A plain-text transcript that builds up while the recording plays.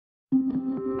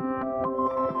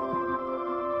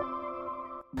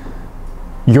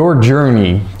Your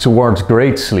journey towards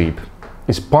great sleep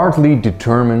is partly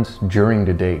determined during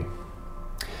the day.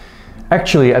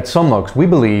 Actually, at Somnox, we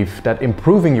believe that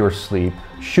improving your sleep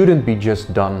shouldn't be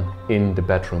just done in the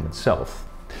bedroom itself.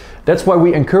 That's why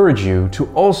we encourage you to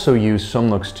also use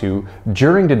Somnox 2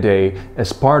 during the day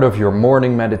as part of your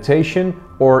morning meditation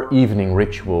or evening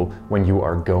ritual when you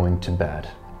are going to bed.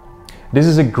 This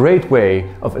is a great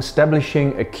way of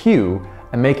establishing a cue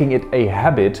and making it a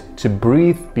habit to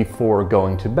breathe before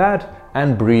going to bed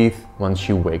and breathe once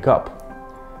you wake up.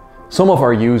 Some of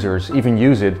our users even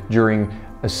use it during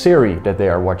a series that they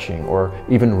are watching or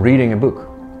even reading a book.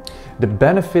 The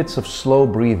benefits of slow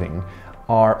breathing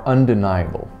are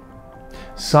undeniable.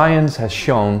 Science has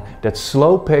shown that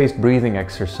slow-paced breathing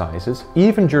exercises,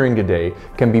 even during the day,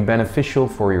 can be beneficial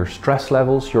for your stress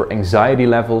levels, your anxiety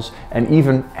levels, and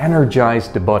even energize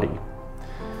the body.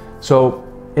 So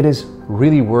it is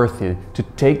really worth it to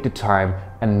take the time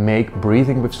and make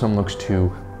breathing with Somnox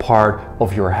 2 part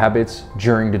of your habits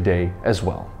during the day as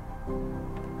well.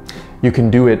 You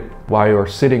can do it while you're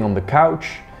sitting on the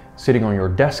couch, sitting on your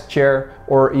desk chair,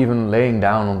 or even laying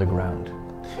down on the ground.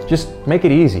 Just make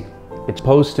it easy. It's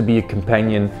supposed to be a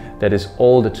companion that is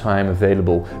all the time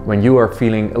available when you are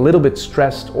feeling a little bit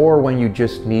stressed or when you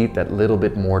just need that little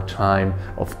bit more time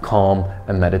of calm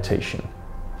and meditation.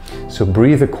 So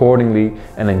breathe accordingly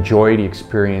and enjoy the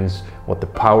experience, what the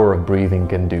power of breathing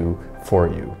can do for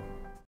you.